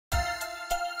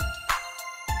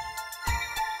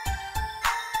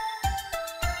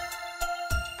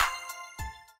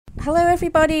Hello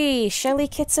everybody, Shelly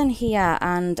Kitten here,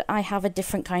 and I have a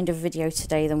different kind of video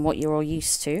today than what you're all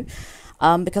used to,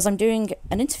 because I'm doing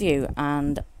an interview,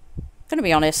 and I'm going to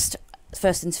be honest,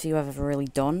 first interview I've ever really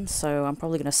done, so I'm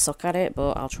probably going to suck at it,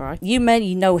 but I'll try. You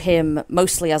may know him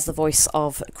mostly as the voice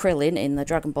of Krillin in the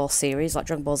Dragon Ball series, like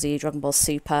Dragon Ball Z, Dragon Ball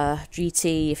Super,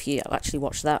 GT, if you actually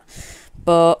watch that,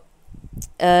 but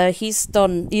he's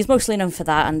mostly known for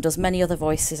that and does many other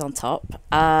voices on top,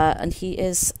 and he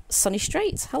is Sonny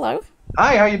Strait. Hello.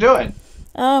 Hi, how you doing?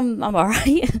 I'm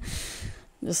alright.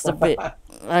 Just a bit.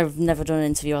 I've never done an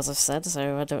interview, as I've said,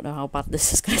 so I don't know how bad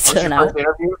this is going to turn out. First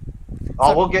interview?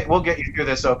 Oh, we'll get you through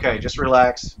this. Okay, just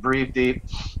relax, breathe deep,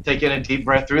 take in a deep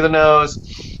breath through the nose,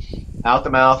 out the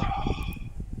mouth.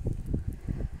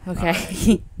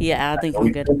 Okay. Yeah, I think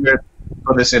I'm good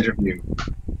for this interview.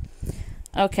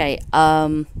 Okay,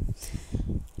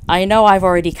 I know I've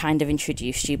already kind of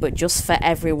introduced you, but just for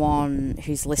everyone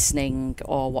who's listening,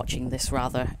 or watching this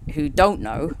rather, who don't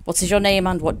know, what is your name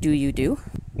and what do you do?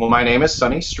 Well, my name is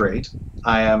Sonny Strait.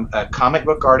 I am a comic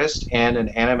book artist and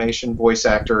an animation voice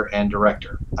actor and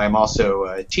director. I'm also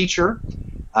a teacher.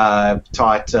 I've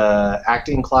taught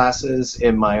acting classes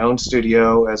in my own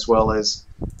studio, as well as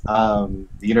the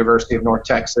University of North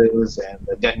Texas and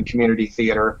the Denton Community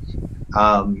Theater.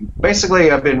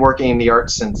 Basically, I've been working in the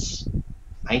arts since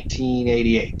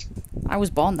 1988. I was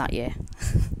born that year.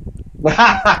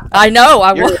 I know,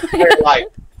 I was. Your life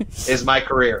is my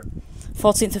career.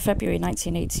 14th of February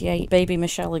 1988, baby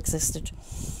Michelle existed.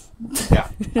 Yeah,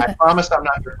 I promise I'm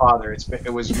not your father.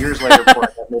 It was years later before I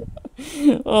got married.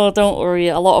 Oh, don't worry.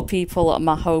 A lot of people at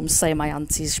my home say my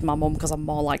auntie's my mum because I'm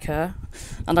more like her,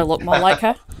 and I look more like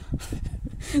her.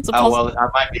 Oh well,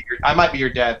 I might be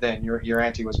your dad then. Your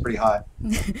auntie was pretty hot.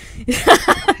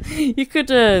 You could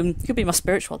be my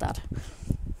spiritual dad.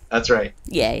 That's right.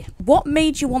 Yay! What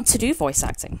made you want to do voice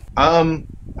acting?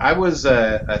 I was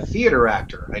a theater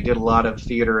actor. I did a lot of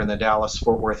theater in the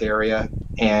Dallas-Fort Worth area,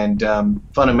 and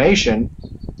Funimation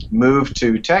moved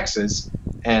to Texas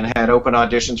and had open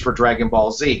auditions for Dragon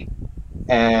Ball Z.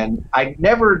 And I'd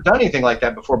never done anything like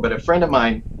that before, but a friend of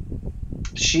mine,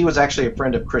 she was actually a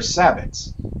friend of Chris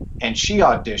Sabat's, and she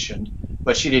auditioned,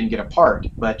 but she didn't get a part.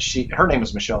 But her name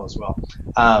was Michelle as well.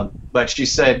 But she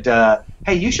said,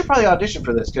 hey, you should probably audition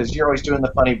for this because you're always doing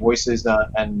the funny voices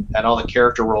and all the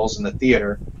character roles in the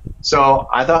theater. So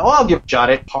I thought, well, I'll give a shot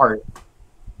at part.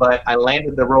 But I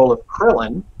landed the role of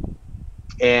Krillin,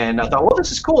 and I thought, well,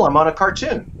 this is cool. I'm on a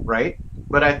cartoon, right?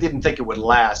 But I didn't think it would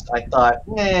last. I thought,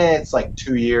 it's like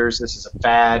 2 years. This is a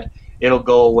fad. It'll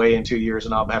go away in 2 years,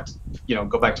 and I'll have to,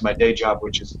 go back to my day job,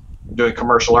 which is doing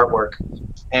commercial artwork.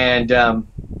 And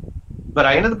but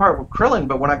I ended the part with Krillin.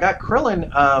 But when I got Krillin,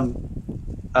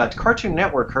 Cartoon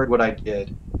Network heard what I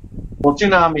did. Well,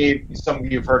 Toonami, some of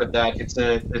you have heard of that.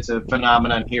 It's a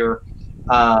phenomenon here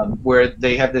where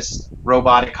they have this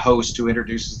robotic host who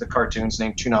introduces the cartoons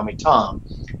named Toonami Tom,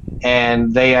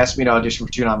 and they asked me to audition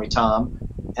for Toonami Tom.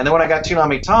 And then when I got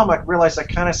Toonami Tom, I realized I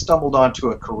kind of stumbled onto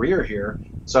a career here,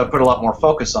 so I put a lot more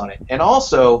focus on it. And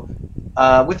also,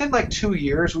 within like 2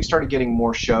 years, we started getting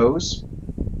more shows,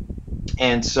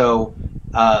 and so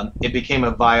it became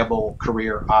a viable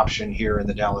career option here in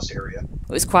the Dallas area.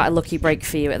 It was quite a lucky break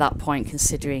for you at that point,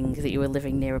 considering that you were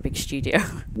living near a big studio.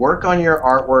 Work on your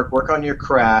artwork, work on your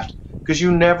craft, because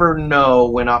you never know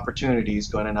when opportunity is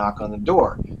going to knock on the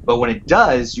door. But when it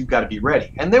does, you've got to be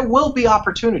ready. And there will be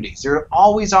opportunities. There are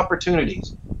always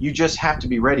opportunities. You just have to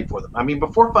be ready for them. I mean,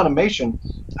 before Funimation,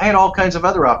 I had all kinds of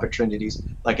other opportunities,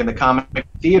 like in the comic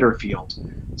theater field.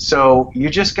 So you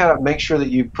just got to make sure that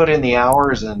you put in the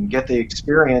hours and get the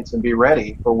experience and be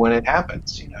ready for when it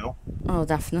happens, Oh,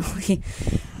 definitely.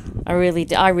 I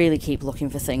really keep looking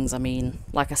for things. I mean,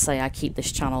 like I say, I keep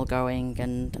this channel going,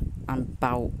 and I'm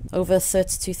about over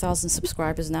 32,000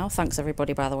 subscribers now. Thanks,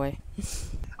 everybody, by the way.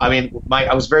 I mean,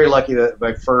 I was very lucky that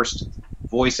my first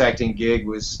voice acting gig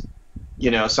was,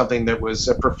 something that was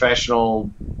a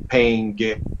professional paying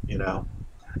gig,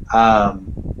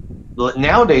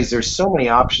 Nowadays, there's so many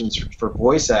options for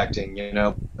voice acting,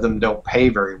 them don't pay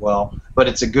very well, but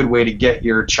it's a good way to get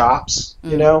your chops,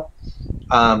 and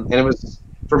it was,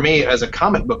 for me as a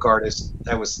comic book artist,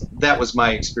 that was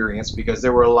my experience, because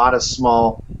there were a lot of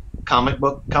small comic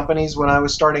book companies when I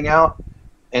was starting out,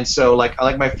 and so like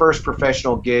my first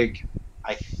professional gig,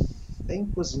 I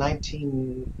think was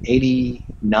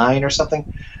 1989 or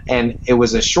something, and it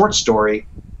was a short story.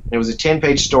 It was a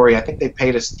 10-page story. I think they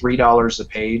paid us $3 a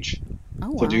page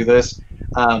to do this,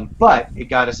 but it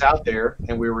got us out there,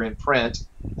 and we were in print,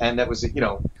 and that was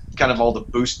kind of all the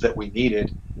boost that we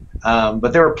needed.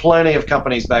 But there were plenty of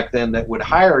companies back then that would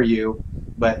hire you,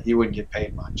 but you wouldn't get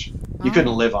paid much. You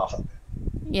couldn't live off of it.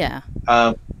 Yeah.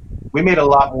 We made a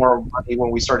lot more money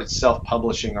when we started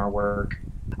self-publishing our work.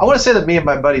 I want to say that me and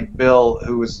my buddy Bill,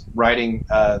 who was writing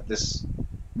this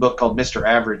book called Mr.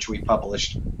 Average, we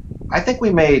published. I think we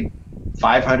made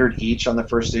 $500 each on the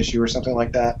first issue or something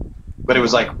like that. But it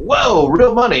was like, whoa,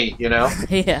 real money, you know?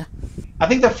 Yeah. I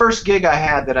think the first gig I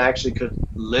had that I actually could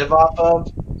live off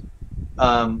of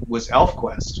was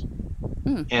ElfQuest.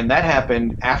 And that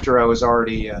happened after I was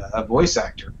already a voice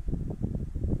actor.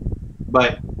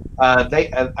 But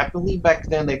I believe back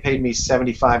then they paid me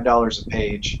 $75 a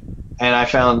page.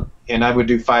 And I would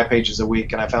do 5 pages a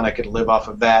week, and I found I could live off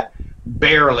of that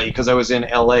barely because I was in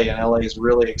LA, and LA is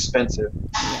really expensive.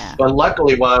 Yeah. But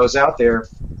luckily, while I was out there,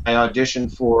 I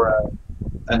auditioned for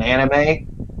an anime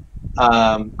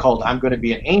called I'm Going to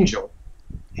Be an Angel.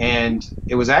 And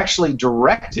it was actually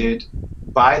directed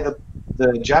by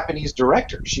the Japanese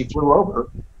director. She flew over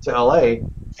to LA,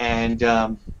 and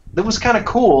it was kind of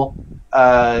cool.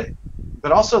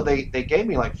 But also they gave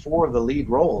me like 4 of the lead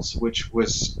roles, which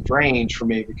was strange for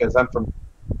me because I'm from,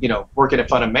 working at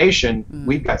Funimation.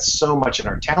 We've got so much in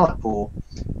our talent pool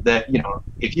that,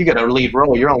 if you get a lead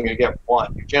role, you're only going to get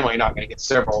 1. You're generally not going to get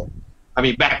several. I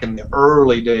mean, back in the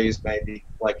early days, maybe,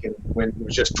 like when it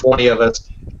was just 20 of us,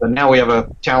 but now we have a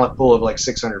talent pool of like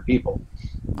 600 people.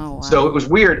 Oh, wow. So it was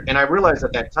weird, and I realized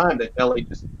at that time that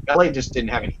LA just didn't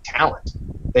have any talent.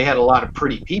 They had a lot of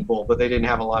pretty people, but they didn't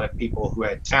have a lot of people who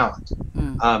had talent.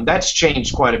 That's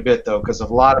changed quite a bit, though, because a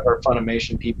lot of our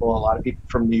Funimation people, a lot of people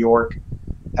from New York,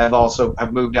 have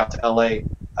moved out to LA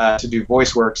to do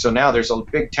voice work. So now there's a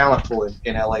big talent pool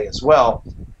in LA as well.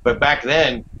 But back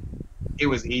then, it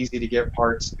was easy to get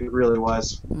parts. It really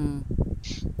was.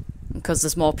 Because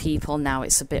there's more people now,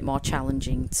 it's a bit more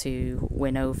challenging to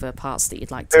win over parts that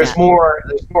you'd like to There's get. more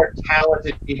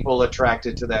talented people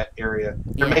attracted to that area.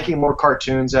 They're making more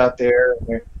cartoons out there,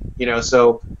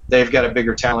 so they've got a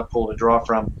bigger talent pool to draw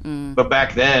from. But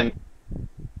back then,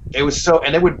 it was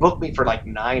and they would book me for like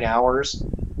 9 hours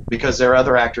because their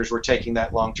other actors were taking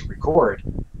that long to record.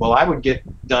 Well, I would get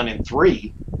done in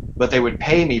 3, but they would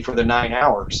pay me for the 9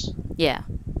 hours. Yeah.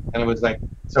 And it was like,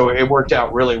 so it worked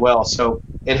out really well. So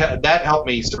that helped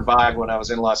me survive when I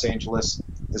was in Los Angeles,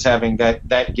 is having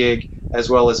that gig as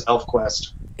well as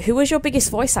ElfQuest. Who was your biggest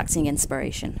voice acting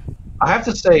inspiration? I have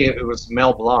to say it was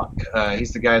Mel Blanc.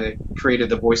 He's the guy that created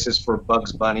the voices for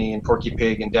Bugs Bunny and Porky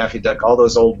Pig and Daffy Duck, all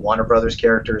those old Warner Brothers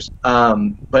characters.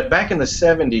 But back in the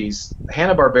 70s,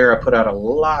 Hanna-Barbera put out a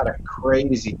lot of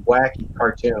crazy, wacky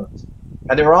cartoons.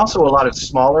 And there were also a lot of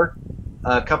smaller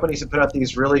companies that put out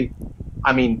these really,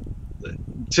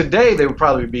 today they would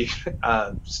probably be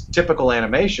typical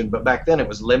animation, but back then it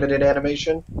was limited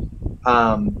animation.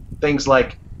 Things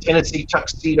like Tennessee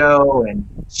Tuxedo and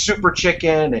Super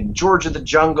Chicken and George of the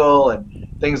Jungle and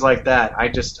things like that.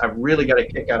 I really got a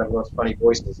kick out of those funny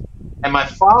voices. And my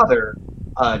father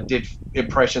did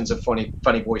impressions of funny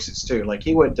voices too. Like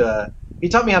he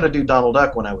taught me how to do Donald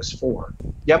Duck when I was 4.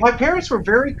 Yeah, my parents were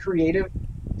very creative,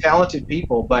 talented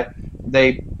people, but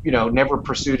they, never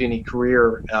pursued any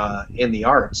career in the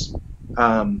arts.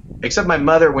 Except my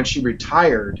mother, when she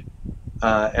retired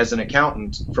as an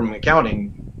accountant from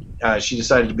accounting, she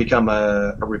decided to become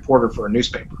a reporter for a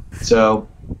newspaper. So,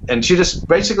 and she was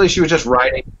just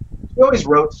writing. She always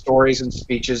wrote stories and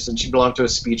speeches, and she belonged to a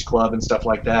speech club and stuff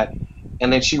like that.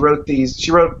 And then she wrote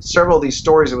several of these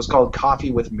stories. It was called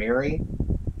Coffee with Mary.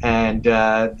 And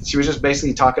she was just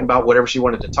basically talking about whatever she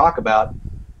wanted to talk about.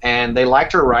 And they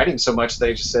liked her writing so much,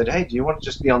 they just said, hey, do you want to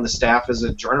just be on the staff as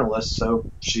a journalist? So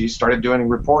she started doing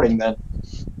reporting then.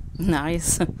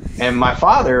 Nice. And my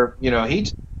father,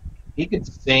 he could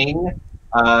sing.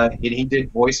 He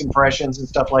did voice impressions and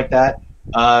stuff like that.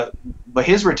 But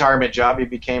his retirement job, he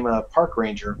became a park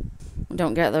ranger. We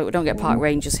don't get park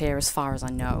rangers here, as far as I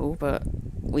know, but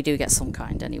we do get some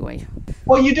kind anyway.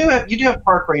 Well, you do have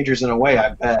park rangers in a way, I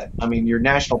bet. I mean, your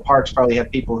national parks probably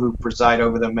have people who preside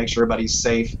over them, make sure everybody's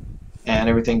safe and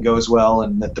everything goes well,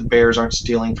 and that the bears aren't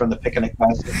stealing from the picnic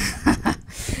basket.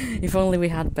 If only we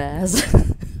had bears.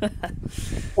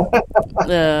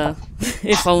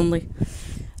 If only.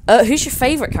 Who's your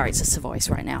favorite character to voice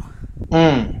right now?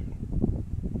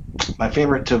 My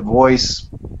favorite to voice.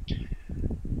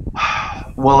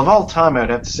 Well, of all time, I'd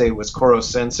have to say it was Koro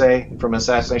Sensei from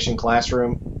Assassination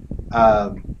Classroom,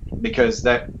 because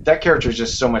that character is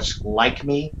just so much like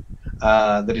me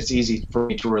that it's easy for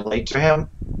me to relate to him.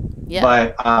 Yeah.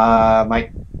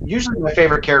 But usually my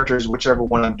favorite character is whichever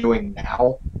one I'm doing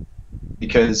now,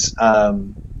 because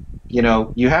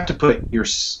you have to put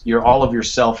your all of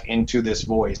yourself into this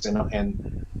voice,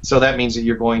 and so that means that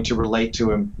you're going to relate to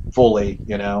him fully.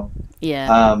 Yeah.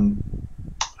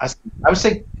 I would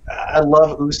say I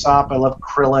love Usopp. I love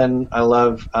Krillin. I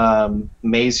love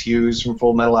Maze Hughes from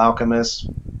Full Metal Alchemist.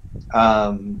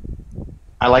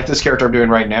 I like this character I'm doing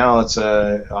right now. It's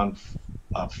on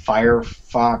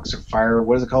Firefox or Fire.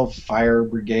 What is it called? Fire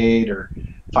Brigade or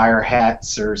Fire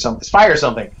Hats or something. It's Fire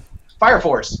something. Fire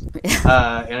Force.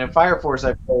 And in Fire Force,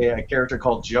 I play a character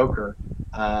called Joker,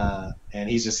 and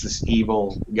he's just this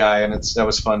evil guy, and that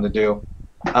was fun to do.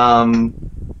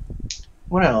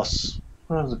 What else?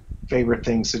 What are the favorite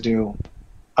things to do?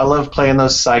 I love playing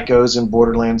those psychos in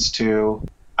Borderlands 2.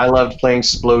 I loved playing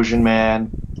Splosion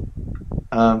Man.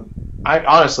 I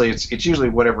honestly, it's usually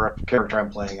whatever character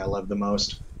I'm playing I love the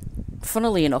most.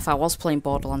 Funnily enough, I was playing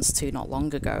Borderlands 2 not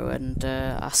long ago, and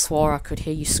I swore I could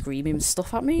hear you screaming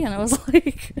stuff at me, and I was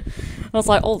like,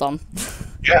 hold on.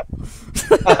 Yeah.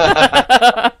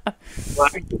 Well,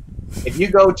 if you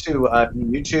go to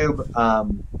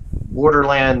YouTube,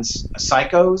 Borderlands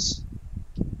Psychos,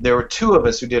 there were two of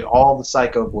us who did all the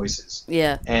Psycho voices.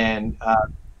 Yeah. And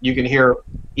you can hear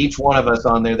each one of us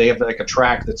on there. They have like a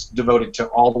track that's devoted to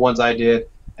all the ones I did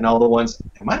and all the ones.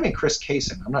 It might have been Chris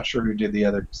Kaysen. I'm not sure who did the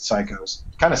other Psychos.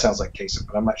 Kind of sounds like Kaysen,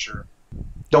 but I'm not sure.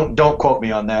 Don't quote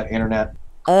me on that, internet.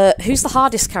 Who's the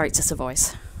hardest character to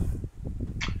voice?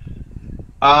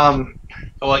 Well,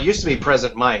 it used to be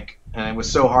President Mike, and it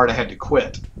was so hard I had to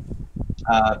quit.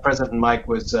 President Mike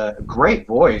was a great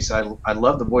voice. I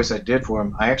love the voice I did for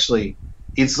him.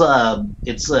 It's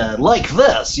like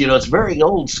this, you know. It's very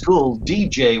old school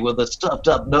DJ with a stuffed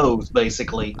up nose,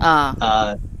 basically.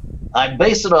 I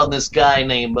based it on this guy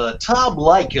named Tom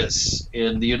Likas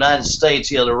in the United States.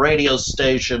 He had a radio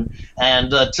station,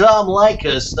 and Tom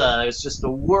Likas is just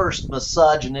the worst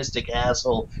misogynistic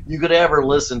asshole you could ever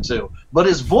listen to. But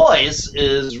his voice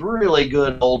is really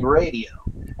good old radio.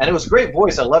 And it was a great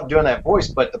voice. I loved doing that voice,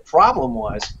 but the problem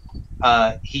was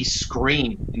he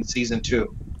screamed in season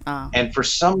 2. And for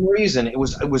some reason, it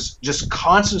was just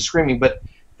constant screaming, but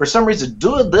for some reason,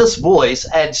 doing this voice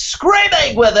and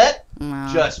screaming with it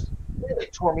just really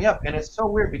tore me up. And it's so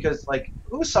weird because, like,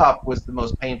 Usopp was the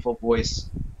most painful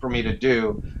voice for me to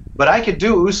do, but I could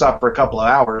do Usopp for a couple of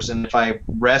hours, and if I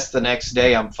rest the next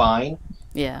day, I'm fine.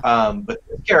 Yeah. But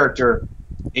this character,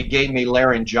 it gave me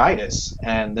laryngitis,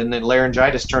 and then the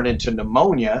laryngitis turned into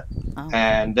pneumonia,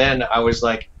 and then I was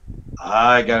like,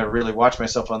 I gotta really watch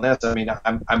myself on this. I mean,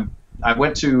 I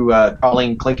went to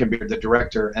Colleen Klinkenbeard, the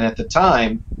director, and at the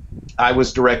time, I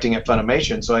was directing at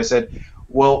Funimation, so I said,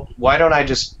 well, why don't I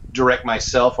just direct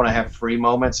myself when I have free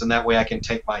moments, and that way I can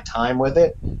take my time with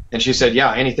it? And she said,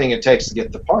 yeah, anything it takes to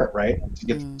get the part, right? To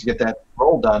get that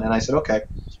role done. And I said, okay.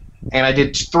 And I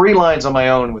did 3 lines on my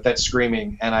own with that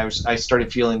screaming, and I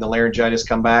started feeling the laryngitis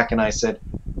come back, and I said,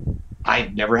 I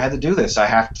never had to do this. I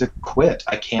have to quit.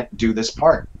 I can't do this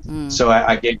part. So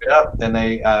I gave it up, and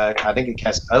I think he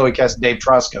cast Dave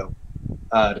Trosco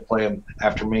to play him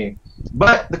after me.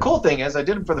 But the cool thing is I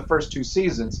did it for the first 2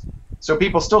 seasons, so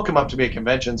people still come up to me at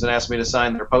conventions and ask me to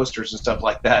sign their posters and stuff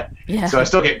like that. Yeah. So I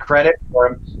still get credit for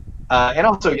them. And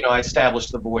also, you know, I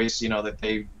established the voice, you know, that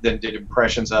they then did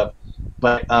impressions of.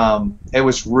 But it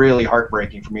was really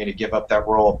heartbreaking for me to give up that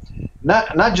role.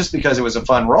 Not just because it was a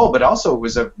fun role, but also it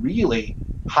was a really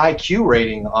high Q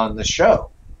rating on the show,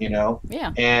 you know?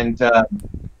 Yeah. And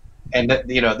that,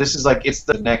 you know, this is like, it's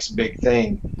the next big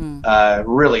thing.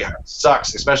 Really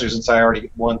sucks, especially since I already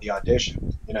won the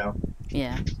audition, you know?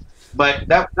 Yeah. But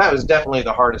that was definitely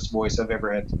the hardest voice I've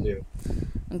ever had to do.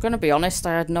 I'm going to be honest,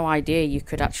 I had no idea you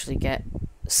could actually get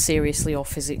seriously or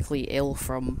physically ill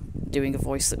from doing a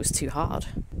voice that was too hard.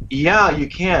 Yeah, you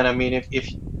can. I mean,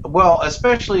 well,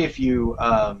 especially if you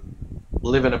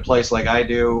live in a place like I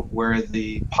do, where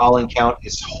the pollen count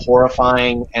is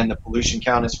horrifying and the pollution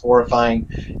count is horrifying,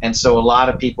 and so a lot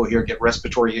of people here get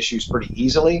respiratory issues pretty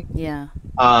easily. Yeah.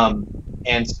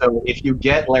 And so if you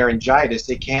get laryngitis,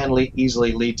 it can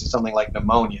easily lead to something like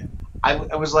pneumonia. I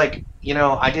was like, you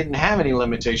know, I didn't have any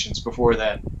limitations before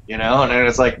then, you know, and then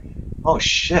it's like, oh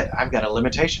shit, I've got a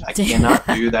limitation. I cannot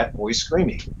do that voice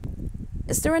screaming.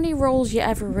 Is there any roles you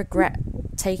ever regret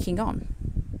taking on?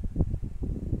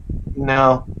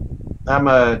 No, I'm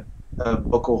a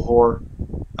vocal whore.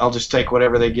 I'll just take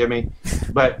whatever they give me.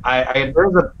 But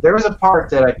there was a part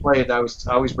that I played that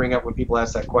I always bring up when people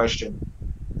ask that question.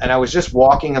 And I was just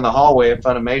walking in the hallway at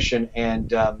Funimation,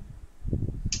 and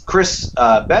Chris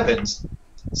Bevins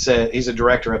said, he's a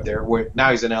director up there. Now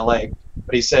he's in LA.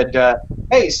 But he said,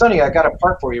 hey, Sonny, I got a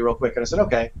part for you real quick. And I said,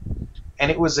 okay.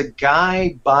 And it was a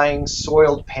guy buying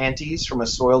soiled panties from a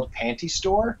soiled panty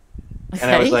store. Okay.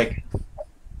 And I was like, what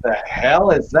the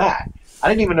hell is that? I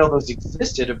didn't even know those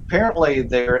existed. Apparently,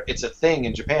 it's a thing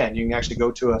in Japan. You can actually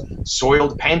go to a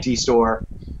soiled panty store.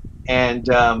 And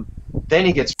then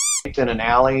he gets raped in an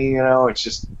alley. You know, it's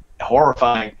just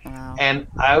horrifying. Wow. And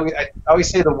I always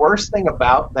say the worst thing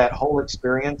about that whole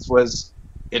experience was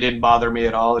it didn't bother me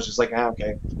at all. It's just like,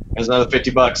 okay, there's another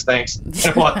 $50, thanks, and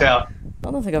I walked out.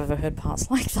 I don't think I've ever heard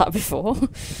parts like that before.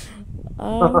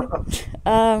 I don't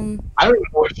even know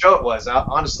what show it was,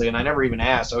 honestly, and I never even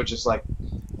asked. I was just like,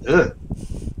 ugh.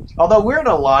 Although we're in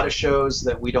a lot of shows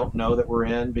that we don't know that we're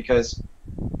in, because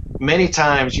many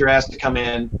times you're asked to come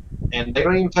in and they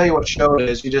don't even tell you what show it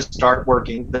is. You just start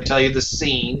working. They tell you the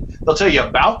scene. They'll tell you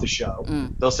about the show.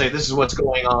 They'll say this is what's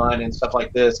going on and stuff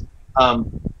like this.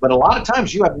 But a lot of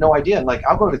times you have no idea. And like,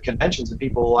 I'll go to conventions and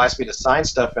people will ask me to sign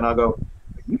stuff, and I'll go,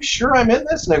 "Are you sure I'm in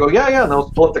this?" And they go, "Yeah, yeah." And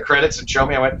they'll pull up the credits and show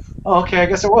me. I went, "Oh, okay, I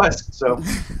guess it was." So, and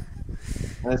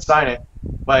then sign it.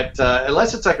 But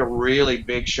unless it's like a really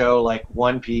big show like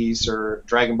One Piece or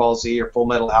Dragon Ball Z or Full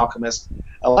Metal Alchemist,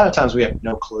 a lot of times we have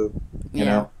no clue. You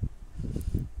know.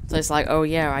 So it's like, oh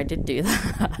yeah, I did do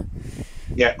that.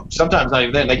 Yeah, sometimes not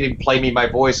even then. They can even play me my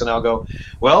voice, and I'll go,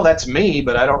 "Well, that's me,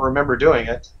 but I don't remember doing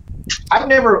it." I've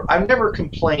never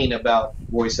complained about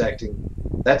voice acting.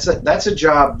 That's a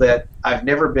job that I've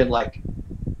never been like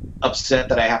upset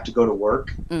that I have to go to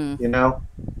work. You know,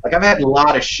 like I've had a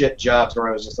lot of shit jobs where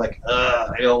I was just like,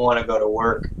 I don't want to go to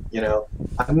work. You know,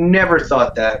 I've never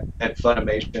thought that at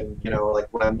Funimation. You know, like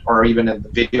or even in the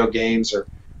video games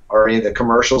or any of the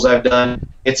commercials I've done.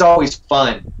 It's always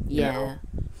fun. Yeah. You know?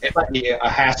 It might be a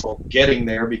hassle getting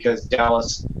there because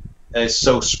Dallas is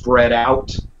so spread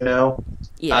out. You know.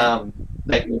 Yeah.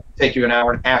 That can take you an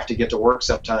hour and a half to get to work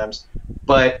sometimes,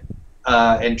 but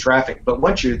in traffic. But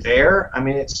once you're there, I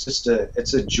mean, it's just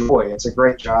it's a joy. It's a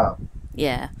great job.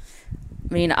 Yeah.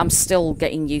 I mean, I'm still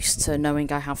getting used to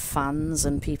knowing I have fans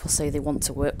and people say they want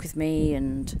to work with me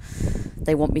and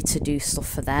they want me to do stuff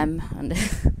for them, and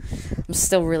I'm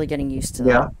still really getting used to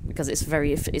that because it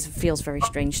feels very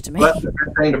strange to me. Well, that's a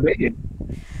good thing to be.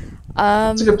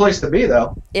 It's a good place to be,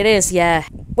 though. It is, yeah.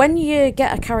 When you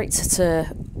get a character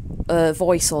to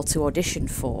voice or to audition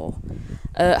for,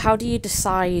 how do you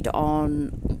decide on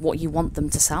what you want them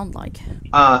to sound like?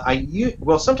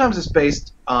 Well, sometimes it's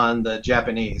based on the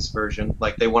Japanese version.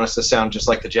 Like, they want us to sound just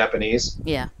like the Japanese.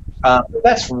 Yeah. But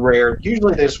that's rare.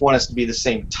 Usually they just want us to be the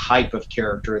same type of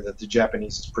character that the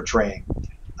Japanese is portraying.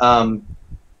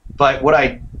 But what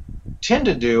I tend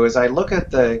to do is I look at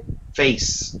the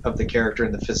face of the character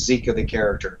and the physique of the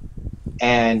character,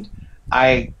 and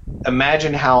I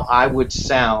imagine how I would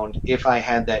sound if I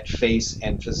had that face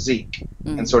and physique,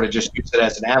 and sort of just use it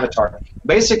as an avatar.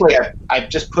 Basically, I've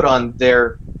just put on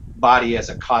their body as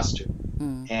a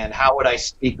costume, and how would I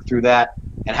speak through that,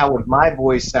 and how would my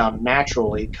voice sound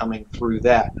naturally coming through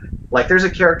that. Like, there's a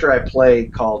character I play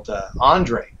called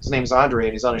Andre. His name's Andre,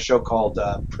 and he's on a show called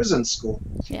Prison School.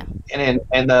 Yeah. And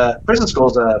Prison School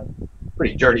is a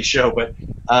pretty dirty show, but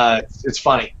it's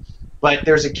funny. But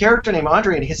there's a character named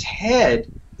Andre, and his head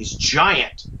is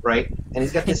giant, right? And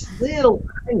he's got this little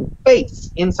tiny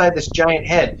face inside this giant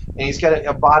head, and he's got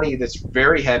a body that's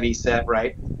very heavy set,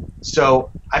 right? So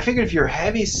I figured if you're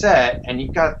heavy set and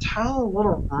you've got a tiny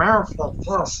little mouth like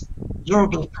this, you'll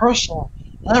be pushing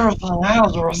everything out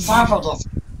of your esophagus.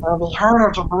 It'll be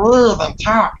harder to breathe and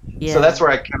talk. Yeah. So that's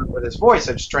where I came up with this voice.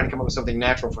 I'm just trying to come up with something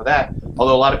natural for that.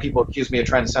 Although a lot of people accuse me of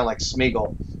trying to sound like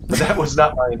Smeagol, but that was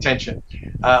not my intention.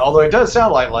 Although it does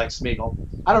sound like Smeagol.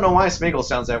 I don't know why Smeagol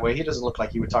sounds that way. He doesn't look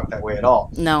like he would talk that way at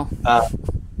all. No.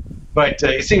 But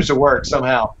it seems to work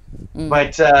somehow.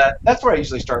 But that's where I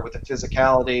usually start with the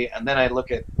physicality, and then I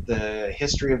look at the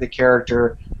history of the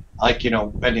character, like,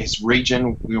 and his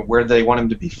region, where they want him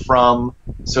to be from,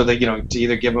 so that, to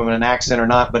either give him an accent or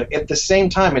not. But at the same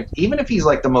time, even if he's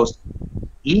like the most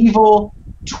evil,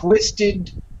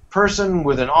 twisted person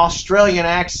with an Australian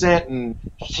accent and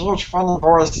a huge funny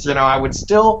voice, I would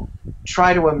still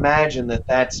try to imagine that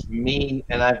that's me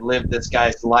and I've lived this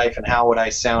guy's life, and how would I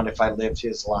sound if I lived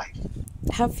his life.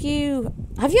 Have you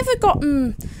ever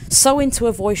gotten so into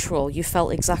a voice role you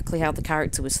felt exactly how the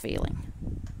character was feeling?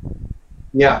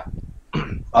 Yeah,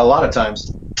 a lot of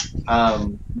times.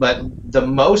 But the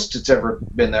most it's ever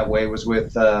been that way was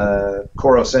with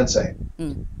Koro Sensei.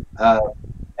 And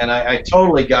I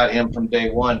totally got him from day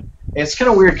one. It's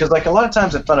kind of weird because, like, a lot of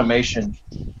times at Funimation,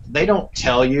 they don't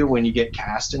tell you when you get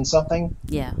cast in something.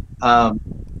 Yeah.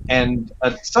 And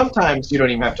sometimes you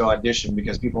don't even have to audition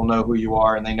because people know who you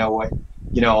are and they know what,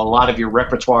 a lot of your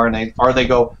repertoire, and they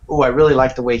go, "Oh, I really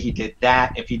like the way he did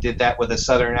that. If he did that with a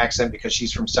southern accent because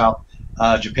she's from South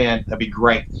Japan, that'd be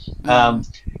great."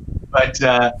 But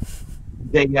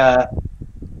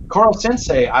Koro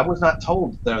Sensei, I was not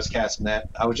told that I was casting that.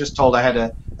 I was just told I had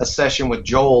a session with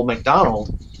Joel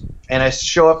McDonald, and I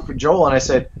show up for Joel and I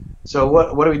said, so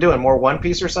what are we doing? More One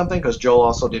Piece or something? Because Joel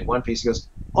also did One Piece. He goes,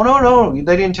 oh, no,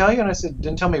 they didn't tell you? And I said,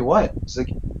 didn't tell me what? He's like,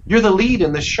 you're the lead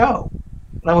in the show.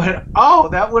 And I went, oh,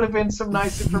 that would have been some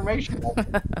nice information. I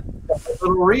did a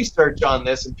little research on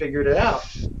this and figured it out.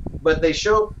 But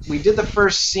we did the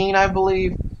first scene, I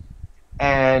believe,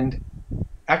 and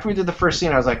after we did the first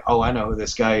scene, I was like, oh, I know who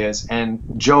this guy is. And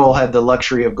Joel had the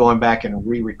luxury of going back and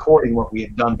re-recording what we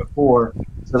had done before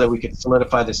so that we could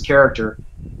solidify this character.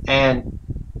 And,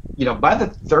 you know, by the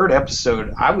third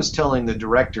episode, I was telling the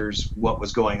directors what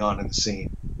was going on in the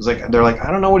scene. It was like, they're like, I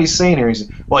don't know what he's saying here. He's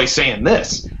like, well, he's saying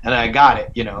this. And I got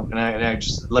it, you know, and I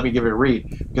just, let me give it a read.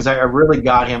 Because I really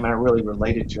got him and I really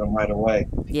related to him right away.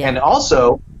 Yeah. And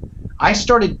also, I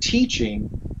started teaching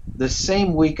the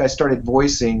same week I started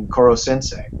voicing Koro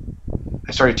Sensei.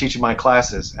 I started teaching my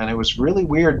classes, and it was really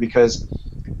weird because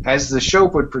as the show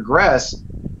would progress,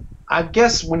 I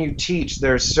guess when you teach,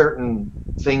 there's certain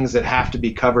things that have to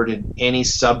be covered in any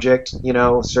subject, you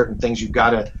know, certain things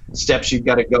steps you've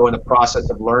got to go in the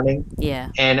process of learning. Yeah.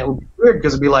 And it would be weird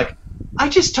because it'd be like, I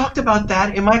just talked about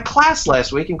that in my class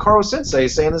last week, and Koro Sensei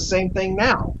is saying the same thing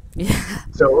now. Yeah.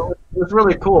 So it was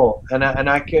really cool, and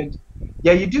I could.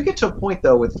 Yeah, you do get to a point,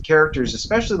 though, with characters,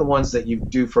 especially the ones that you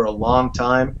do for a long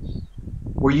time,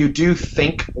 where you do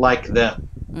think like them.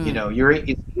 You know,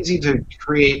 it's easy to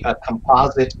create a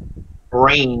composite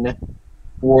brain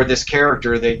for this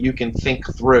character that you can think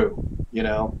through, you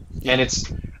know. And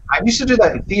I used to do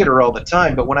that in theater all the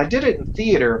time, but when I did it in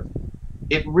theater,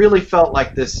 it really felt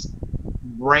like this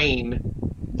brain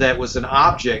that was an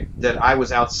object that I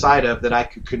was outside of that I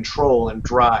could control and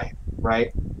drive,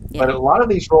 right? Yeah. But a lot of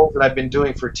these roles that I've been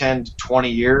doing for 10 to 20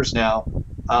 years now,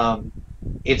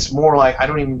 it's more like I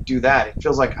don't even do that. It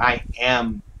feels like I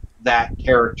am that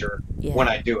character when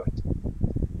I do it.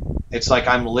 It's like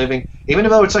I'm living, even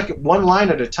though it's like one line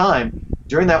at a time,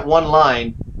 during that one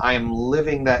line, I am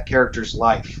living that character's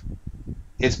life.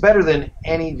 It's better than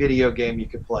any video game you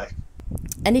could play.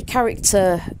 Any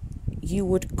character you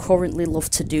would currently love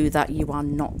to do that you are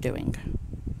not doing?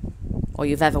 Or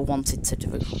you've ever wanted to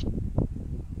do?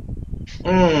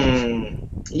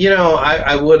 You know,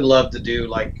 I would love to do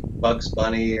like Bugs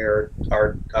Bunny or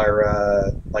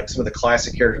like some of the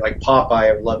classic characters like Popeye.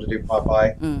 I would love to do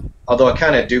Popeye. Although I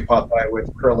kind of do Popeye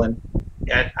with Krillin.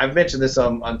 And I've mentioned this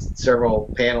on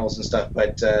several panels and stuff,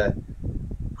 but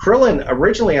Krillin,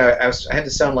 originally I had to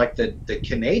sound like the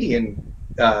Canadian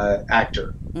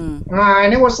actor.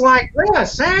 And it was like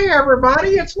this, hey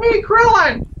everybody, it's me,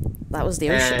 Krillin. That was the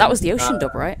ocean. That was the ocean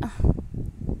dub, right?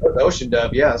 The ocean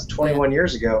dub, yeah, it was 21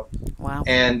 years ago. Wow.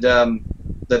 And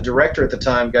the director at the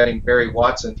time, a guy named Barry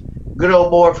Watson, good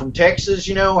old boy from Texas,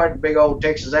 you know, had a big old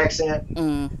Texas accent.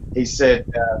 He said,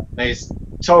 he's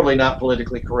totally not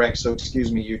politically correct, so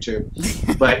excuse me, YouTube.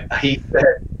 But he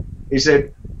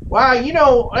said, well, you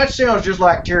know, that sounds just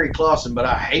like Terry Clausen, but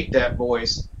I hate that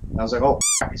voice. And I was like, oh,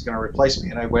 he's going to replace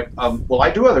me. And I went, well, I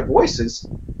do other voices.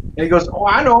 And he goes, oh,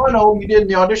 I know, you did in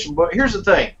the audition, but here's the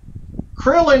thing.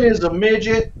 Krillin is a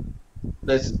midget.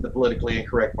 This is the politically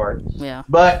incorrect part. Yeah.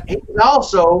 But he's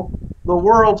also the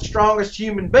world's strongest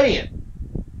human being.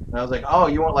 And I was like, oh,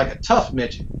 you want like a tough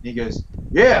midget? And he goes,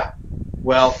 yeah.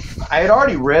 Well, I had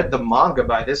already read the manga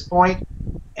by this point,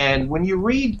 and when you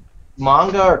read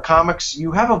manga or comics,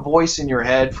 you have a voice in your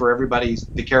head for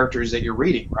the characters that you're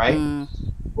reading, right?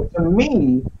 Well, to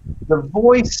me, the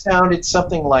voice sounded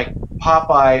something like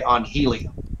Popeye on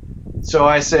helium. So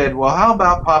I said, well, how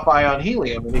about Popeye on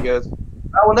helium? And he goes,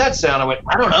 how would that sound? I went,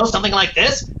 I don't know, something like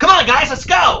this? Come on, guys, let's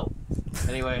go!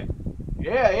 Anyway,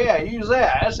 yeah, use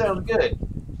that. That sounds good.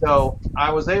 So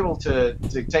I was able to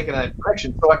take in that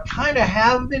direction. So I kind of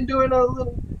have been doing a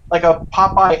little, like a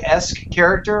Popeye-esque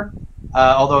character,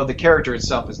 although the character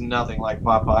itself is nothing like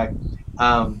Popeye.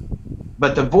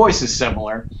 But the voice is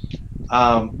similar.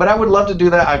 But I would love to do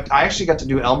that. I actually got to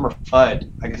do Elmer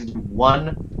Fudd. I got to do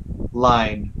one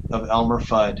line of Elmer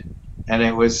Fudd, and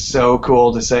it was so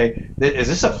cool to say, is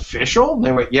this official? And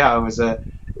they went, yeah, it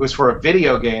was for a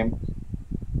video game,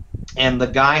 and the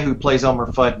guy who plays Elmer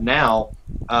Fudd now,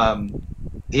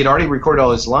 he had already recorded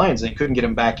all his lines, and they couldn't get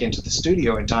him back into the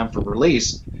studio in time for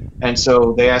release, and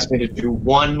so they asked me to do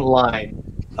one line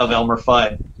of Elmer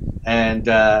Fudd, and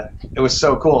it was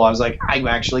so cool. I was like, I'm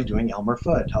actually doing Elmer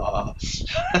Fudd.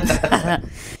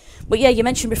 But yeah, you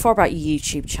mentioned before about your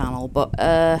YouTube channel, but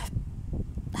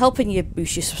helping you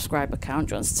boost your subscriber count,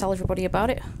 do you want to tell everybody about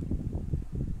it?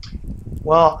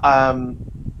 Well, I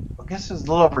guess it was a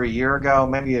little over a year ago,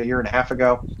 maybe a year and a half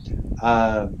ago.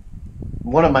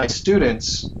 One of my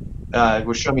students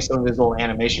was showing me some of his little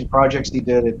animation projects he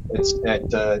did at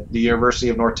the University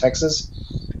of North Texas,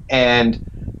 and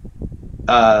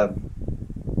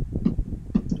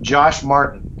Josh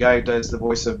Martin, guy who does the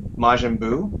voice of Majin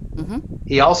Buu. Mm-hmm.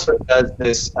 He also does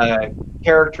this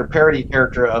parody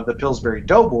character of the Pillsbury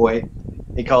Doughboy.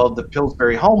 He called the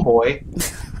Pillsbury Homeboy,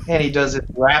 and he does it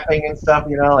rapping and stuff,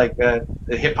 like the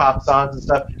hip hop songs and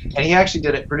stuff. And he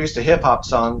actually produced a hip hop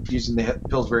song using the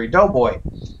Pillsbury Doughboy,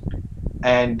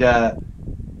 and Pillsbury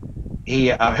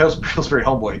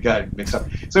Homeboy got it mixed up.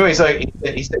 So anyway,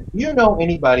 he said, "Do you know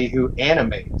anybody who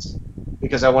animates?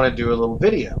 Because I want to do a little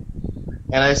video."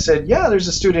 And I said, "Yeah, there's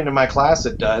a student in my class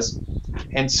that does."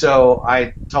 And so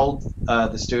I told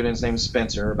the student, his name's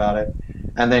Spencer, about it.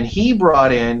 And then he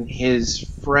brought in his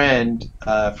friend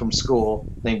from school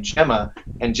named Gemma,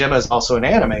 and Gemma is also an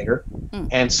animator.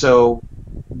 And so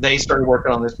they started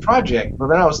working on this project. But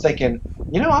then I was thinking,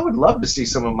 I would love to see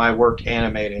some of my work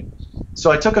animated.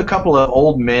 So I took a couple of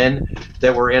old men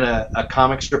that were in a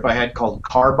comic strip I had called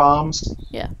Car Bombs.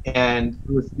 Yeah. And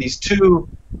it was these two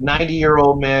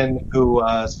 90-year-old men who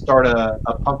start a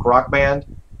punk rock band.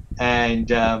 And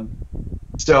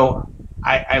so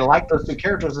I liked those two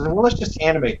characters. I said, well, let's just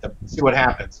animate them, see what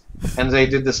happens. And they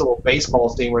did this little baseball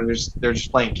scene where they're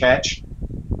just playing catch.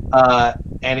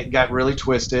 And it got really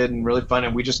twisted and really fun.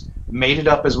 And we just made it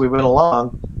up as we went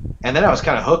along. And then I was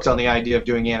kind of hooked on the idea of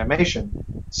doing animation.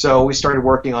 So we started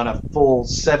working on a full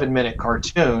 7-minute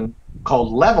cartoon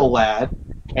called Level Lad.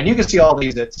 And you can see all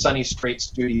these at Sonny Strait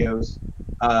Studios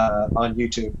on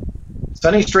YouTube.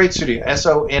 Sonny Strait Studio,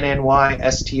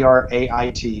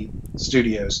 SONNYSTRAIT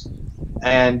Studios.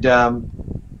 And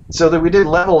so that we did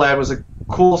Level Lad was a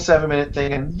cool 7-minute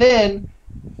thing. And then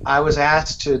I was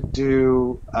asked to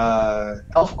do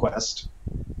ElfQuest.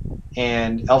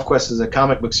 And ElfQuest is a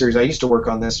comic book series. I used to work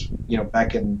on this,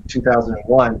 back in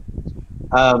 2001.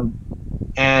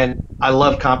 And I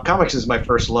love comics is my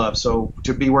first love. So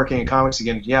to be working in comics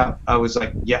again, I was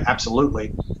like, yeah,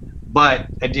 absolutely. But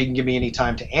it didn't give me any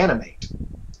time to animate.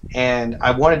 And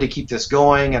I wanted to keep this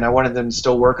going, and I wanted them to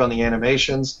still work on the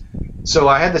animations. So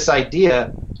I had this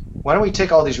idea, why don't we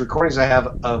take all these recordings I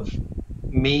have of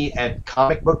me at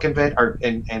comic book and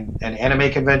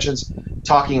anime conventions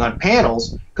talking on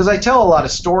panels, because I tell a lot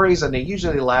of stories, and they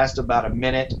usually last about a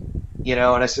minute, and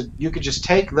I said, you could just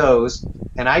take those,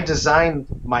 and I designed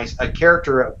a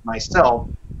character of myself,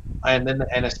 and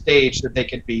a stage that they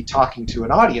could be talking to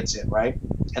an audience in, right?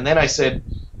 And then I said,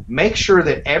 make sure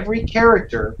that every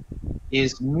character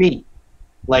is me,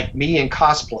 like me in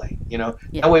cosplay, Yeah.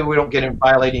 That way we don't get in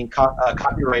violating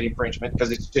copyright infringement,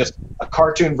 because it's just a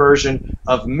cartoon version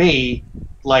of me,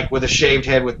 like with a shaved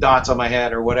head with dots on my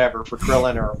head or whatever for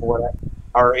Krillin or whatever.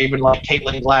 Or even like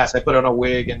Caitlin Glass. I put on a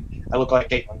wig and I look like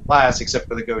Caitlin Glass except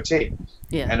for the goatee.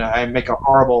 Yeah. And I make a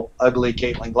horrible, ugly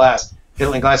Caitlin Glass.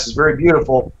 Caitlin Glass is very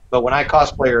beautiful, but when I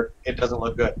cosplay her, it doesn't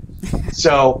look good.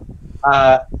 So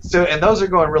and those are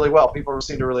going really well. People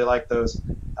seem to really like those.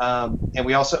 And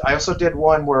I also did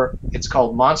one where it's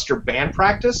called Monster Band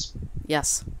Practice.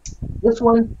 Yes. This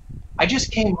one, I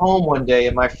just came home one day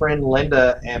and my friend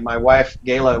Linda and my wife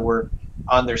Gayla were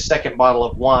on their second bottle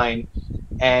of wine,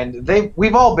 and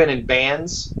we've all been in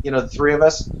bands, the three of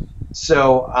us.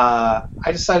 So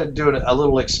I decided to do a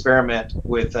little experiment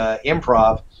with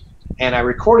improv, and I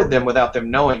recorded them without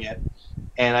them knowing it.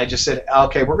 And I just said,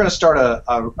 okay, we're going to start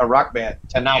a rock band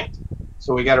tonight,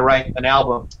 so we got to write an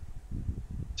album.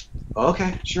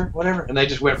 Okay, sure, whatever. And they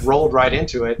just rolled right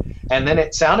into it. And then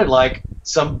it sounded like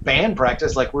some band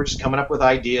practice, like we're just coming up with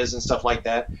ideas and stuff like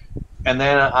that. And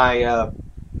then I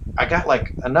got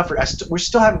like enough. We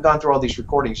still haven't gone through all these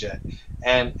recordings yet,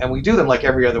 and we do them like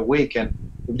every other week, and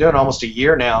we've been doing almost a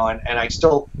year now, and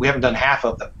we haven't done half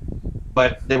of them.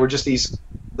 But they were just these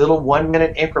little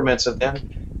 1-minute increments of them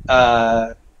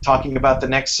talking about the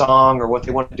next song or what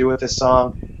they want to do with this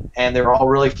song, and they're all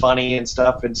really funny and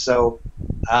stuff. And so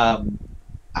I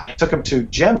took them to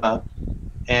Gemma,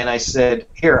 and I said,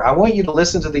 here, I want you to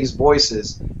listen to these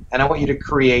voices, and I want you to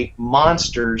create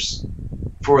monsters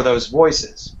for those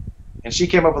voices. And she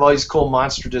came up with all these cool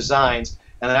monster designs,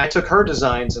 and then I took her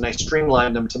designs and I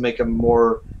streamlined them to make them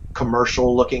more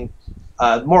commercial looking,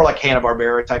 more like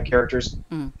Hanna-Barbera type characters.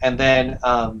 And then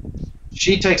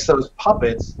she takes those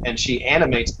puppets and she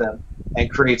animates them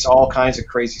and creates all kinds of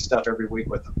crazy stuff every week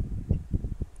with them.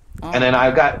 And then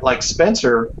I've got like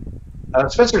Spencer.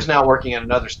 Spencer's now working in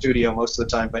another studio most of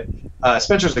the time, but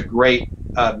Spencer's a great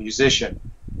musician.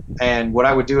 And what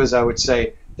I would do is I would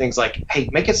say things like, hey,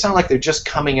 make it sound like they're just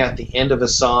coming at the end of a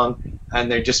song and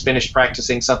they just finished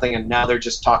practicing something and now they're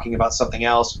just talking about something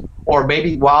else. Or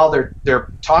maybe while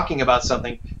they're talking about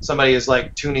something, somebody is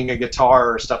like tuning a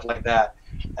guitar or stuff like that.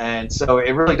 And so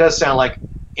it really does sound like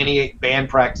any band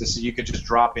practice that you could just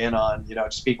drop in on,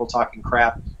 just people talking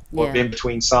crap or in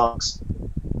between songs.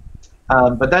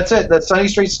 But that's it. That's Sonny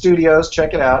Strait Studios.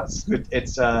 Check it out.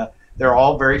 It's they're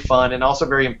all very fun and also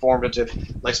very informative,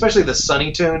 like especially the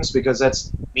Sonny Tunes, because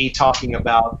that's me talking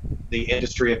about the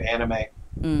industry of anime.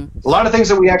 A lot of things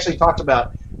that we actually talked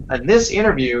about in this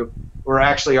interview were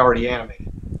actually already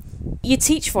animated. You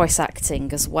teach voice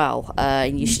acting as well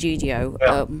in your studio.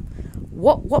 Yeah.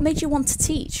 What made you want to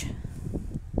teach?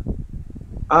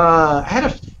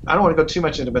 I don't want to go too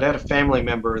much into it, but I had a family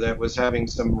member that was having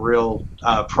some real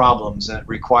problems and it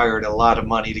required a lot of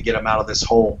money to get him out of this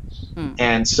hole.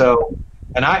 And so,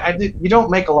 you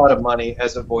don't make a lot of money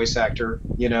as a voice actor,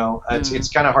 you know. It's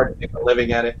kind of hard to make a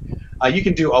living at it. You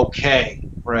can do okay,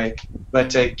 right? But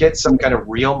to get some kind of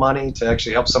real money to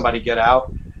actually help somebody get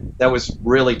out, that was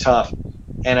really tough.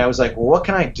 And I was like, well, what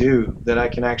can I do that I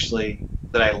can actually,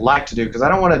 that I like to do? Because I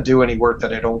don't want to do any work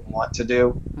that I don't want to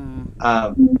do.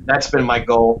 That's been my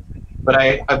goal. But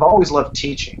I've always loved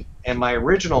teaching. And my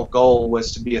original goal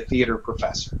was to be a theater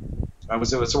professor. It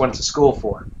was what I went to school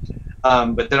for.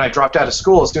 But then I dropped out of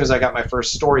school as soon as I got my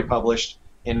first story published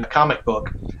in a comic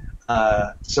book.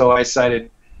 So I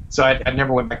decided, I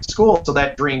never went back to school, so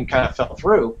that dream kind of fell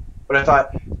through. But I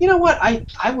thought, you know what,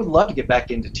 I would love to get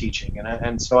back into teaching.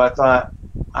 And so I thought,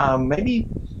 maybe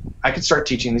I could start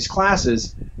teaching these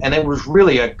classes. And it was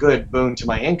really a good boon to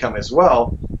my income as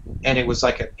well. And it was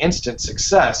like an instant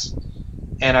success.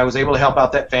 And I was able to help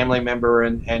out that family member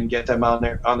and get them on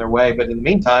their way. But in the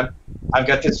meantime, I've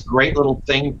got this great little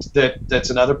thing that's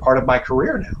another part of my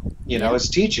career now, you know, is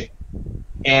teaching.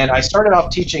 And I started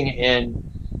off teaching in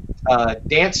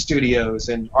dance studios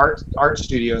and art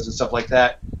studios and stuff like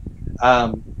that.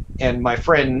 And my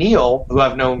friend Neil, who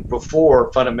I've known before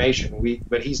Funimation,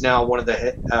 but he's now one of the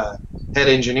head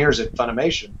engineers at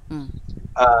Funimation.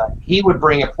 He would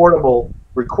bring a portable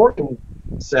recording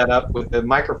setup with the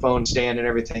microphone stand and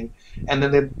everything, and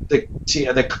then the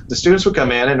students would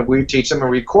come in and we'd teach them and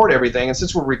record everything. And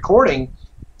since we're recording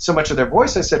so much of their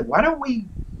voice, I said, why don't we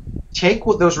take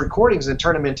those recordings and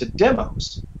turn them into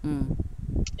demos? And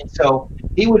so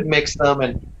he would mix them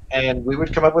and we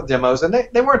would come up with demos, and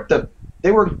they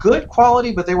were good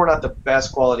quality, but they were not the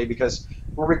best quality because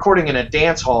we're recording in a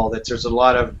dance hall there's a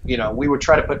lot of, you know, we would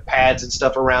try to put pads and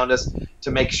stuff around us to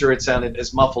make sure it sounded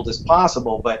as muffled as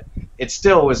possible, but it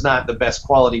still was not the best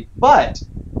quality. But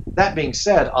that being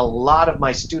said, a lot of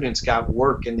my students got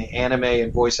work in the anime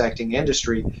and voice acting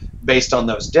industry based on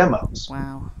those demos.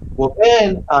 Wow. Well,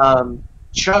 then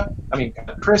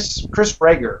Chris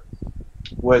Rager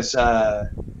was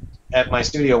at my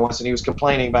studio once, and he was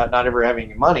complaining about not ever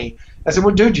having any money. I said,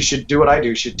 well, dude, you should do what I do.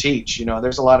 You should teach. You know,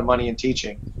 there's a lot of money in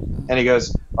teaching. And he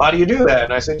goes, how do you do that?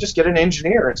 And I said, just get an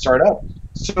engineer and start up.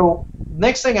 So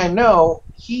next thing I know,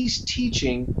 he's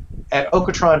teaching at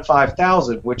Okatron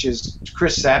 5000, which is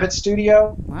Chris Sabat's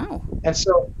studio. Wow. And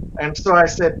so I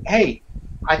said, hey,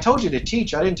 I told you to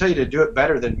teach. I didn't tell you to do it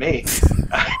better than me. So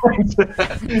I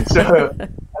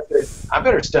said, I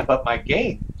better step up my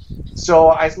game. So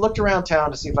I looked around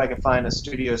town to see if I could find a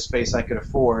studio space I could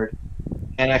afford.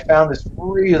 And I found this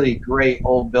really great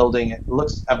old building.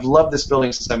 I've loved this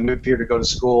building since I moved here to go to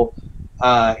school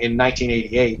in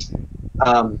 1988.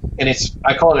 And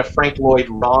I call it a Frank Lloyd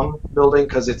Wrong building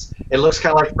because it looks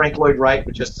kind of like Frank Lloyd Wright,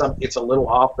 but it's a little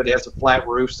off, but it has the flat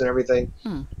roofs and everything.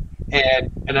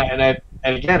 And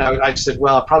again, I said,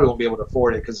 well, I probably won't be able to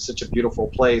afford it because it's such a beautiful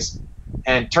place.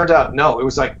 And it turned out, no, it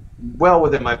was like well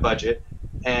within my budget.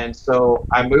 And so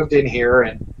I moved in here,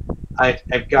 and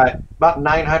I've got about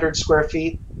 900 square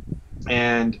feet,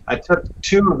 and I took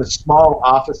two of the small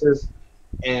offices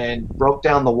and broke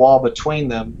down the wall between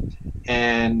them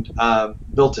and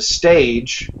built a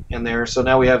stage in there. So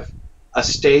now we have a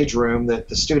stage room that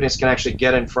the students can actually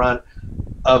get in front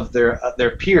of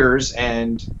their peers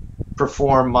and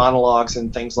perform monologues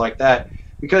and things like that.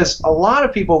 Because a lot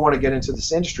of people want to get into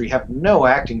this industry have no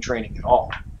acting training at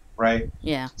all. Right?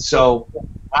 Yeah. So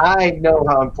I know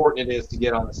how important it is to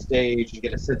get on the stage and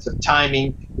get a sense of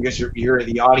timing because you're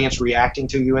the audience reacting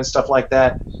to you and stuff like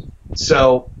that.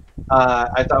 So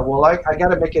I thought, well, I got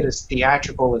to make it as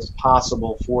theatrical as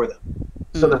possible for them.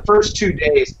 So the first 2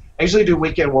 days, I usually do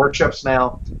weekend workshops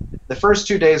now. The first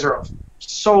 2 days are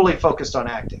solely focused on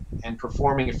acting and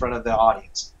performing in front of the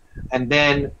audience. And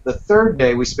then the third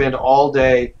day, we spend all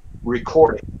day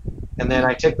recording. And then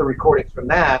I take the recordings from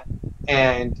that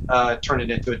and turn it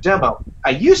into a demo.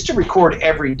 I used to record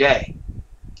every day,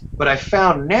 but I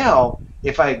found now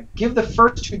if I give the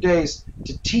first 2 days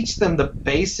to teach them the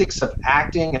basics of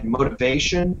acting and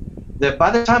motivation, that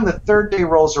by the time the third day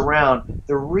rolls around,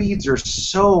 the reads are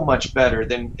so much better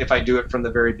than if I do it from the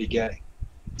very beginning.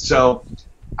 So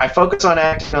I focus on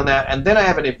acting on that, and then I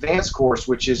have an advanced course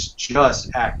which is just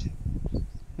acting.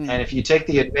 And if you take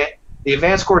the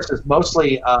advanced course is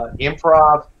mostly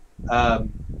improv,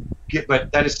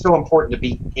 but that is so important to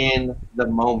be in the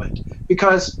moment,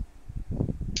 because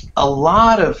a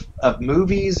lot of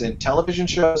movies and television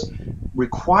shows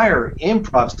require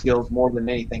improv skills more than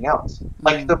anything else.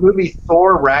 Like the movie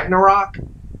Thor Ragnarok,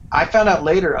 I found out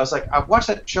later, I watched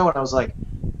that show and I was like,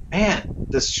 man,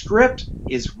 the script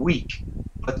is weak,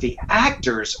 but the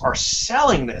actors are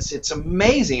selling this. It's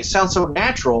amazing. It sounds so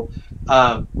natural,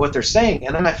 what they're saying.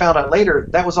 And then I found out later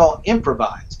that was all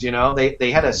improvised. You know,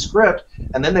 they had a script,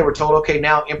 and then they were told, okay,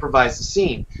 now improvise the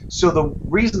scene. So the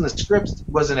reason the script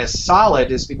wasn't as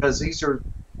solid is because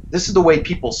this is the way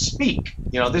people speak.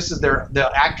 You know, this is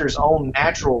the actor's own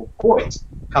natural voice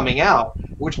coming out,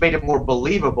 which made it more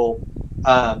believable.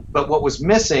 But what was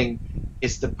missing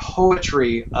is the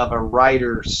poetry of a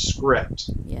writer's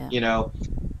script. Yeah. You know,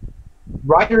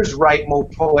 writers write more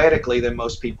poetically than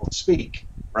most people speak,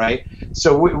 right?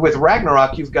 So with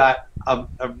Ragnarok, you've got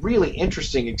a really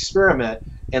interesting experiment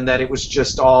in that it was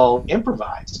just all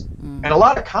improvised. And a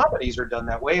lot of comedies are done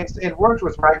that way. It worked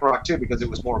with Ragnarok too because it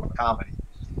was more of a comedy.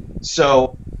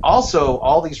 So also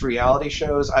all these reality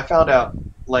shows, I found out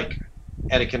like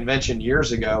at a convention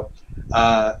years ago,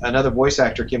 another voice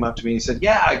actor came up to me and he said,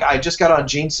 yeah, I just got on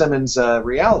Gene Simmons'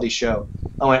 reality show.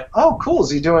 I went, oh, cool. Is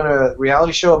he doing a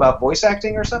reality show about voice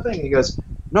acting or something? And he goes,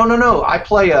 no, I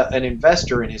play an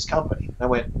investor in his company. And I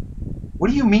went, what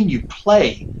do you mean you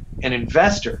play an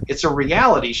investor? It's a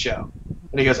reality show.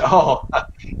 And he goes, oh,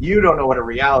 you don't know what a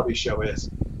reality show is.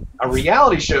 A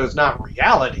reality show is not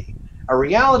reality. A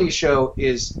reality show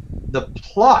is the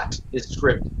plot is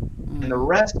scripted and the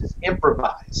rest is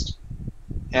improvised.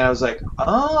 And I was like,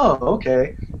 oh,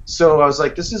 okay. So I was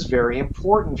like, this is very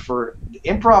important for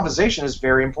improvisation is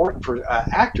very important for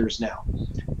actors now.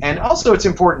 And also it's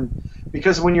important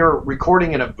because when you're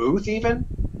recording in a booth even,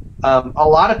 a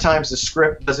lot of times the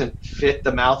script doesn't fit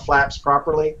the mouth flaps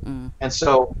properly. And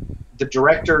so the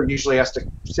director usually has to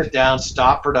sit down,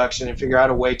 stop production, and figure out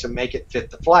a way to make it fit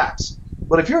the flaps.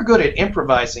 But if you're good at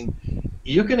improvising,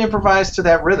 you can improvise to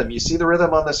that rhythm. You see the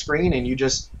rhythm on the screen, and you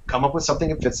just come up with something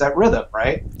that fits that rhythm,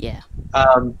 right? Yeah.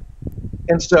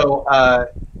 And so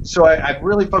I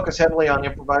really focus heavily on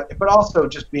improvising, but also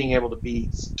just being able to be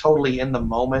totally in the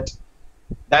moment.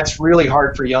 That's really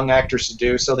hard for young actors to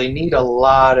do, so they need a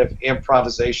lot of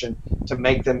improvisation to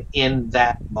make them in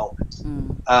that moment.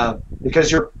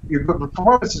 Because your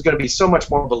performance is going to be so much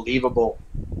more believable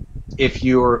if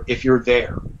you're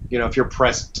there, you know, if you're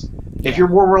present. If you're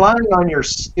relying on your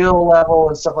skill level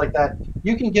and stuff like that,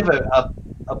 you can give a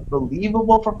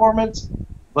believable performance,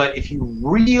 but if you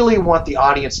really want the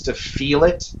audience to feel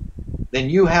it, then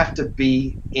you have to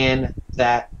be in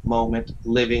that moment,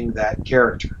 living that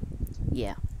character.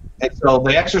 Yeah. And so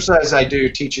the exercise I do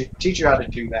teach you how to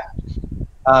do that.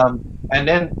 And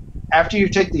then after you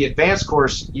take the advanced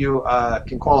course, you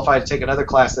can qualify to take another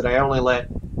class that I only let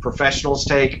professionals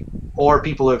take or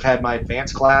people who have had my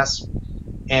advanced class.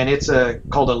 And it's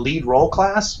called a lead role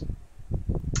class.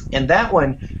 And that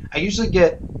one, I usually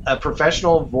get a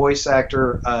professional voice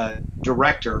actor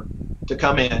director to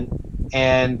come in,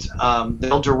 and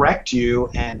they'll direct you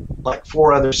and like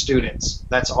 4 other students.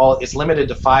 That's all. It's limited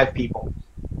to 5 people.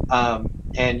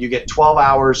 And you get 12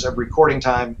 hours of recording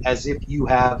time as if you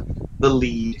have the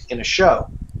lead in a show.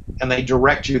 And they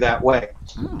direct you that way.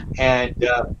 And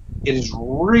it is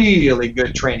really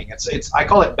good training. I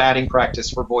call it batting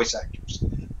practice for voice actors.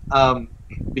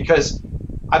 Because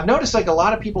I've noticed like a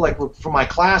lot of people, like from my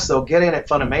class, they'll get in at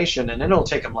Funimation and it'll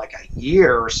take them like a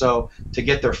year or so to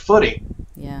get their footing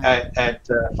at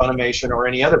Funimation or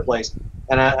any other place.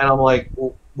 And I'm like,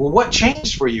 well, what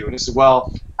changed for you? And he said,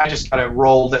 well, I just got a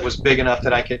role that was big enough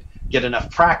that I could get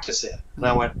enough practice in. And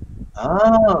I went,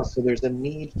 oh, so there's a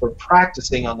need for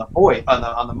practicing on the voice,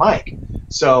 on the mic.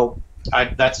 So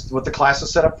that's what the class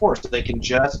is set up for, so they can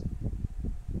just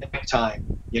take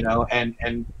time, you know,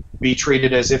 and be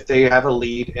treated as if they have a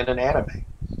lead in an anime.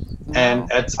 Wow.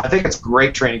 And I think it's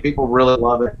great training. People really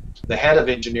love it. The head of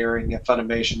engineering at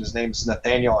Funimation, his name is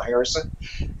Nathaniel Harrison,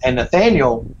 and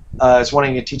Nathaniel is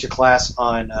wanting to teach a class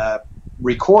on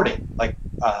recording, like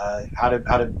how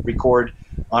to record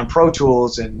on Pro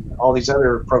Tools and all these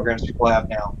other programs people have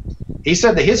now. He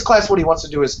said that his class, what he wants to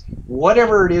do is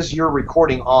whatever it is you're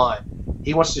recording on,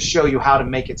 he wants to show you how to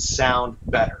make it sound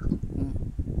better.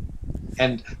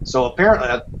 And so apparently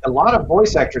a lot of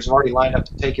voice actors have already lined up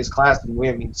to take his class, and we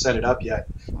haven't even set it up yet.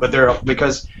 But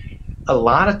because a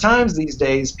lot of times these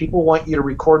days people want you to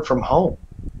record from home.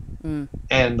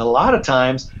 And a lot of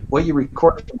times what you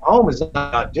record from home is not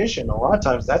an audition. A lot of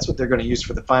times that's what they're going to use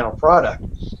for the final product.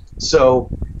 So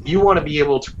you want to be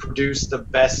able to produce the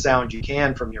best sound you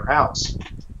can from your house.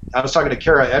 I was talking to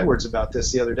Kara Edwards about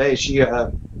this the other day. She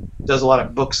does a lot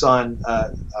of books on,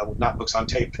 not books on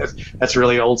tape. That's a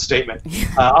really old statement.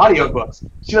 Audio books.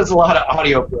 She does a lot of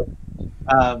audio books.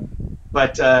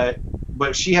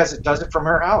 But she does it from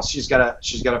her house. She's got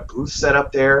a booth set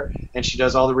up there, and she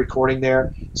does all the recording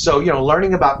there. So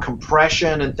learning about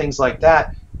compression and things like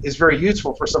that is very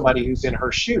useful for somebody who's in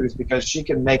her shoes, because she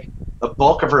can make the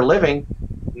bulk of her living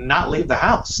not leave the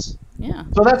house. Yeah.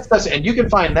 So that's and you can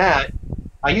find that.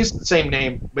 I use the same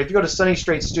name, but if you go to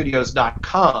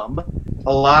SonnyStraitStudios.com,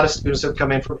 a lot of students have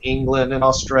come in from England and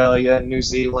Australia and New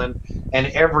Zealand, and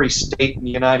every state in the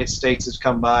United States has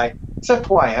come by, except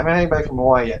Hawaii. I haven't had anybody from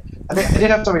Hawaii yet. I did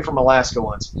have somebody from Alaska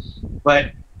once,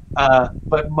 but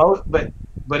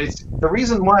it's the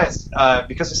reason why is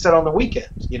because it's set on the weekend.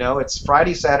 It's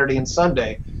Friday, Saturday, and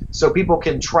Sunday, so people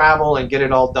can travel and get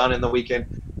it all done in the weekend.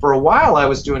 For a while, I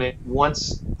was doing it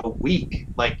once a week,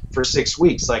 like for 6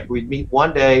 weeks. Like we'd meet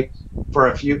one day for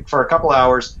a couple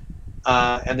hours,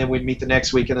 and then we'd meet the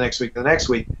next week and the next week and the next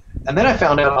week. And then I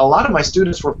found out a lot of my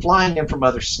students were flying in from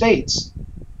other states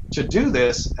to do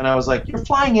this, and I was like, "You're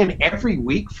flying in every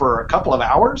week for a couple of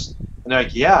hours?" And they're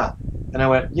like, "Yeah." And I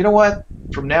went, "You know what?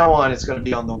 From now on, it's going to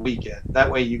be on the weekend.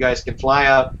 That way, you guys can fly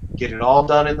out, get it all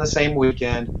done in the same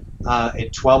weekend,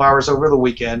 in 12 hours over the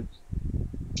weekend."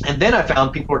 And then I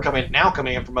found people are coming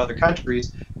in from other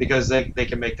countries because they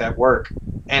can make that work.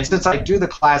 And since I do the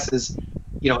classes,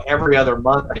 every other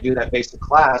month I do that basic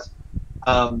class,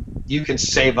 you can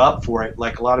save up for it.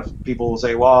 Like a lot of people will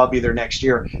say, well, I'll be there next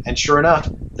year. And sure enough,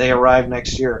 they arrive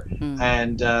next year.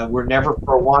 And we're never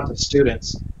for want of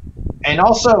students. And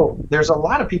also, there's a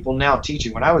lot of people now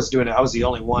teaching. When I was doing it, I was the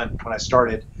only one when I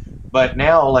started. But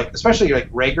now, especially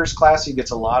Rager's class, he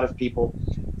gets a lot of people.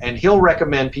 And he'll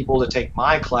recommend people to take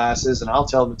my classes, and I'll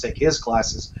tell them to take his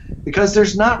classes, because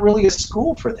there's not really a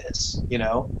school for this,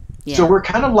 Yeah. So we're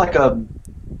kind of like a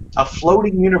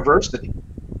floating university,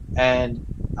 and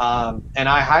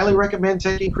I highly recommend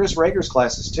taking Chris Rager's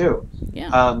classes too.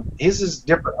 Yeah. His is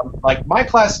different. Like my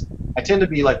class, I tend to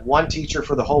be like one teacher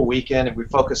for the whole weekend, and we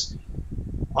focus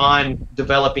on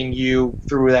developing you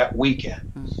through that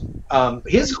weekend.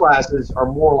 His classes are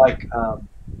more like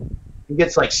he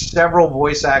gets like several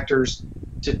voice actors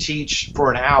to teach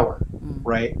for an hour,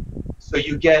 right? So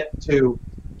you get to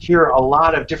hear a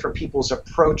lot of different people's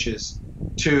approaches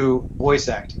to voice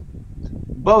acting.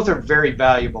 Both are very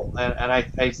valuable,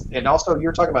 and also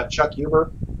you're talking about Chuck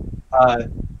Huber.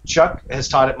 Chuck has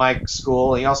taught at my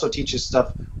school. He also teaches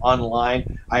stuff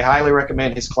online. I highly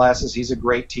recommend his classes. He's a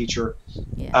great teacher.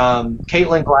 Yeah.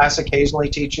 Caitlin Glass occasionally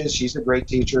teaches. She's a great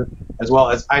teacher, as well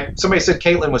as somebody said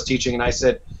Caitlin was teaching, and I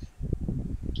said,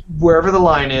 wherever the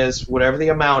line is, whatever the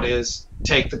amount is,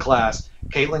 take the class.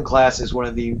 Caitlin Glass is one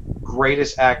of the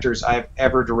greatest actors I've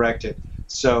ever directed.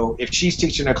 So if she's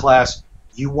teaching a class,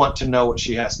 you want to know what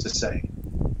she has to say.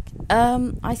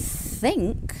 I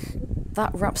think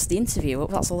that wraps the interview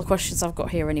up. That's all the questions I've got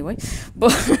here anyway.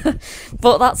 But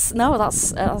that's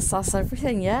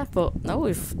everything. Yeah. But no,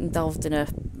 we've delved in a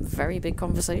very big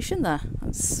conversation there.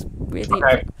 That's really,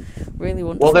 really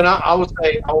wonderful. Well, then I will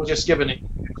just give an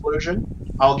conclusion.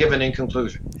 I'll give an in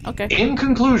conclusion. Okay. In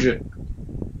conclusion,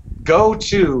 go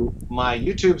to my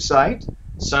YouTube site,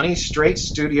 Sonny Strait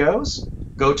Studios.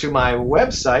 Go to my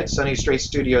website,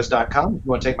 SonnyStraitStudios.com, if you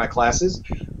want to take my classes.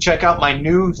 Check out my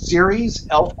new series,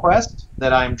 Elf Quest,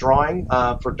 that I'm drawing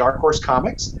for Dark Horse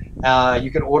Comics.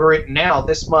 You can order it now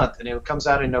this month, and it comes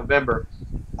out in November.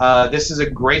 This is a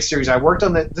great series. I worked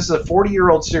on this is a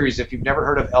 40-year-old series. If you've never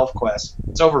heard of Elf Quest,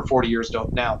 it's over 40 years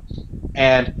old now.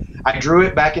 And I drew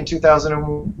it back in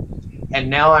 2001, and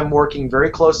now I'm working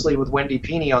very closely with Wendy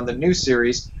Peeney on the new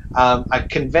series. I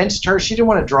convinced her, she didn't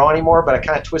want to draw anymore, but I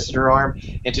kind of twisted her arm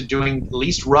into doing at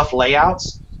least rough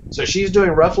layouts. So she's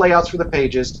doing rough layouts for the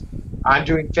pages. I'm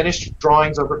doing finished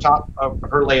drawings over top of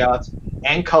her layouts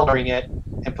and coloring it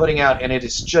and putting out, and it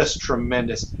is just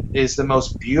tremendous. It is the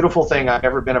most beautiful thing I've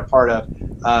ever been a part of.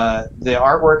 The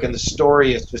artwork and the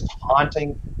story is just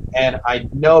haunting, and I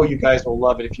know you guys will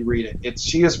love it if you read it.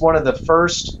 She is one of the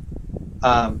first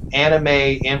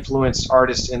anime-influenced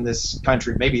artists in this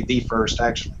country, maybe the first,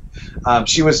 actually.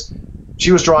 She was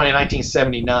drawn in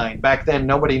 1979. Back then,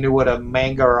 nobody knew what a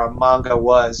manga or a manga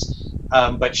was,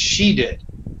 but she did,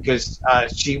 because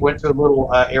she went to a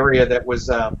little area that was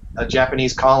a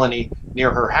Japanese colony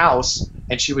near her house,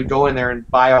 and she would go in there and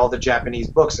buy all the Japanese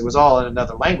books. It was all in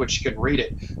another language. She couldn't read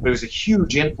it, but it was a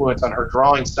huge influence on her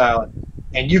drawing style,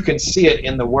 and you can see it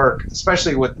in the work,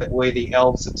 especially with the way the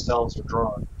elves themselves are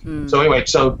drawn. So anyway,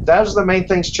 so those are the main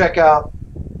things. Check out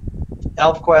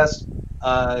Elf Quest,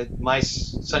 my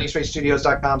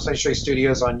SonnyStraitStudios.com, Sonny Strait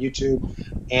Studios on YouTube,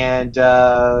 and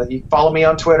you follow me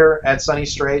on Twitter at Sonny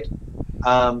Strait.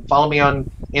 Follow me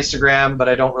on Instagram, but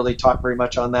I don't really talk very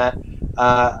much on that.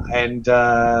 And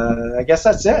I guess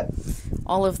that's it.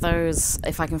 All of those,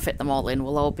 if I can fit them all in,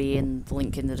 will all be in the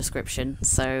link in the description.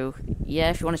 So yeah,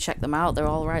 if you want to check them out, they're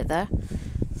all right there.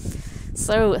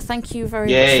 So thank you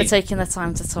very much for taking the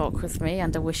time to talk with me,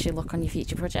 and I wish you luck on your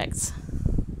future projects.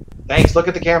 Thanks. Look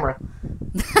at the camera.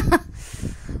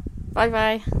 Bye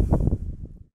bye.